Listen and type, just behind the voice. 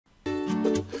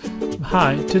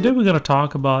Hi, today we're going to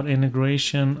talk about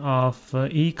integration of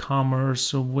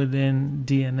e-commerce within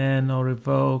DNN or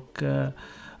Evoke.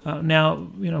 Now,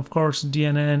 of course,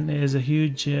 DNN is a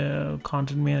huge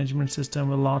content management system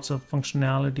with lots of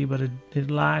functionality, but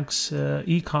it lacks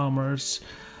e-commerce.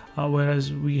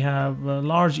 Whereas we have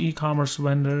large e-commerce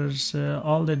vendors,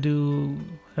 all they do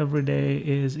every day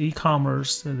is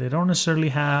e-commerce. They don't necessarily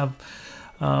have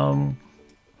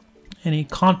any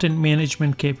content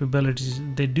management capabilities.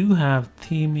 They do have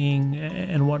theming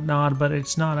and whatnot, but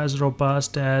it's not as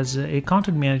robust as a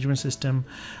content management system.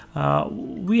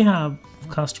 We have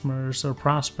customers or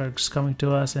prospects coming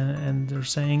to us and they're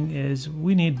saying is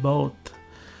we need both.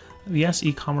 Yes,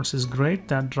 e-commerce is great,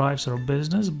 that drives our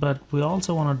business, but we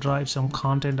also want to drive some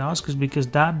content out because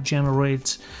that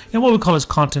generates what we call as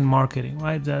content marketing,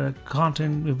 right? The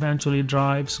content eventually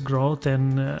drives growth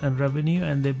and revenue,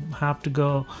 and they have to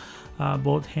go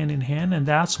both hand in hand, and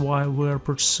that's why we're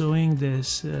pursuing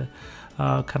this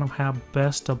kind of have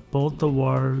best of both the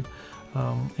world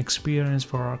experience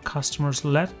for our customers.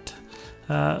 Let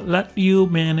you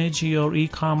manage your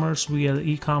e-commerce via the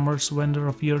e-commerce vendor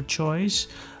of your choice,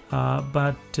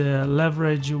 but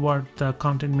leverage what the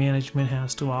content management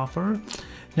has to offer.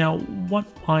 Now, what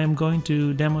I am going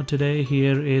to demo today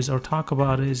here is, or talk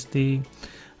about, is the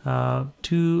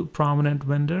two prominent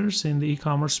vendors in the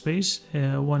e-commerce space.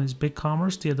 One is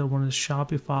BigCommerce, the other one is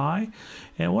Shopify.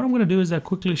 And what I'm going to do is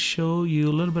quickly show you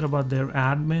a little bit about their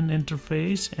admin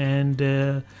interface and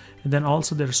then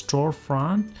also their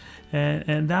storefront.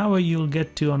 And that way you'll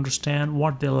get to understand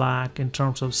what they lack in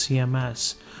terms of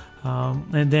CMS.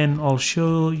 And then I'll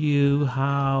show you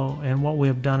how and what we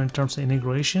have done in terms of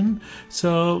integration.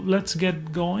 So let's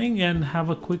get going and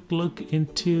have a quick look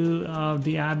into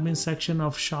the admin section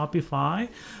of Shopify.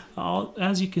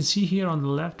 As you can see here on the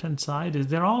left hand side,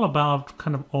 they're all about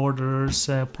kind of orders,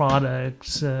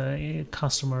 products,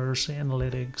 customers,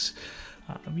 analytics.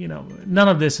 None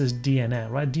of this is DNN,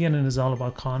 right? DNN is all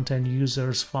about content,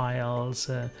 users, files,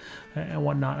 and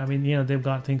whatnot. I mean, they've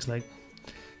got things like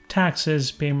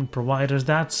taxes, payment providers.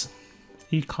 That's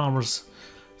e-commerce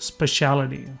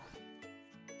specialty.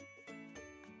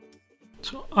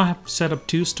 So I have set up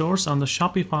two stores. On the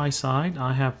Shopify side,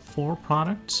 I have 4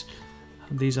 products.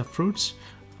 These are fruits.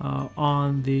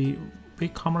 On the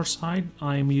BigCommerce side,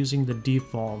 I am using the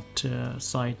default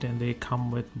site, and they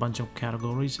come with a bunch of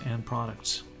categories and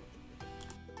products.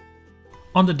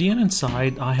 On the DNN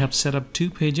side, I have set up 2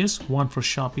 pages, one for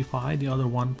Shopify, the other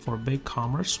one for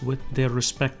BigCommerce, with their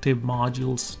respective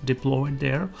modules deployed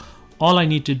there. All I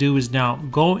need to do is now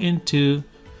go into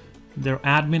their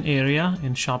admin area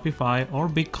in Shopify or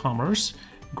BigCommerce,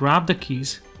 grab the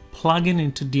keys, plug in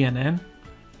into DNN,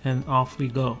 and off we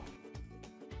go.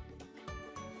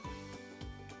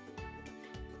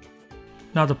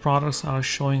 Now the products are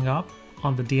showing up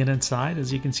on the DNN side.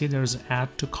 As you can see, there's an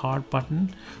add to cart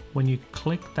button. When you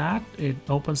click that, it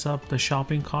opens up the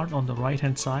shopping cart on the right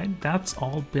hand side. That's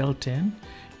all built in,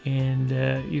 and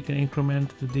you can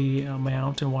increment the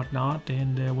amount and whatnot.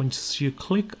 And once you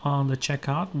click on the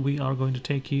checkout, we are going to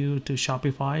take you to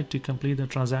Shopify to complete the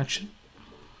transaction.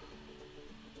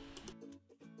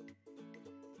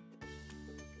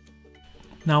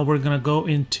 Now we're going to go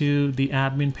into the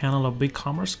admin panel of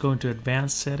BigCommerce, go into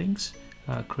advanced settings,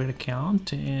 create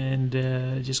account, and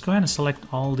just go ahead and select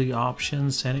all the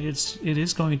options, and it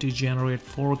is going to generate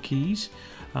 4 keys.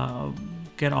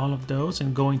 Get all of those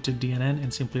and go into DNN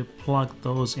and simply plug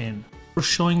those in. We're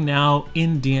showing now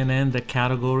in DNN the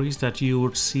categories that you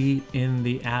would see in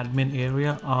the admin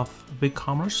area of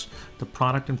BigCommerce, the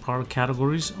product and product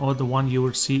categories, or the one you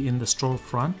would see in the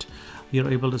storefront.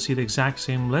 You're able to see the exact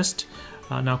same list.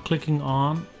 Now clicking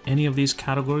on any of these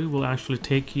categories will actually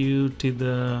take you to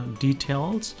the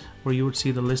details where you would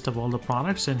see the list of all the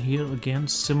products. And here again,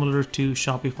 similar to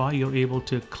Shopify, you're able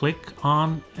to click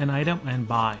on an item and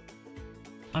buy.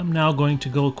 I'm now going to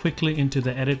go quickly into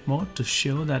the edit mode to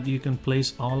show that you can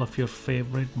place all of your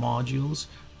favorite modules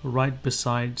right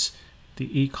besides the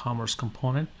e-commerce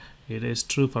component. It is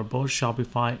true for both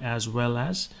Shopify as well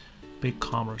as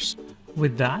BigCommerce.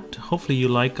 With that, hopefully you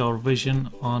like our vision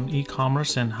on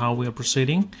e-commerce and how we are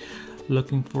proceeding.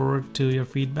 Looking forward to your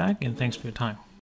feedback, and thanks for your time.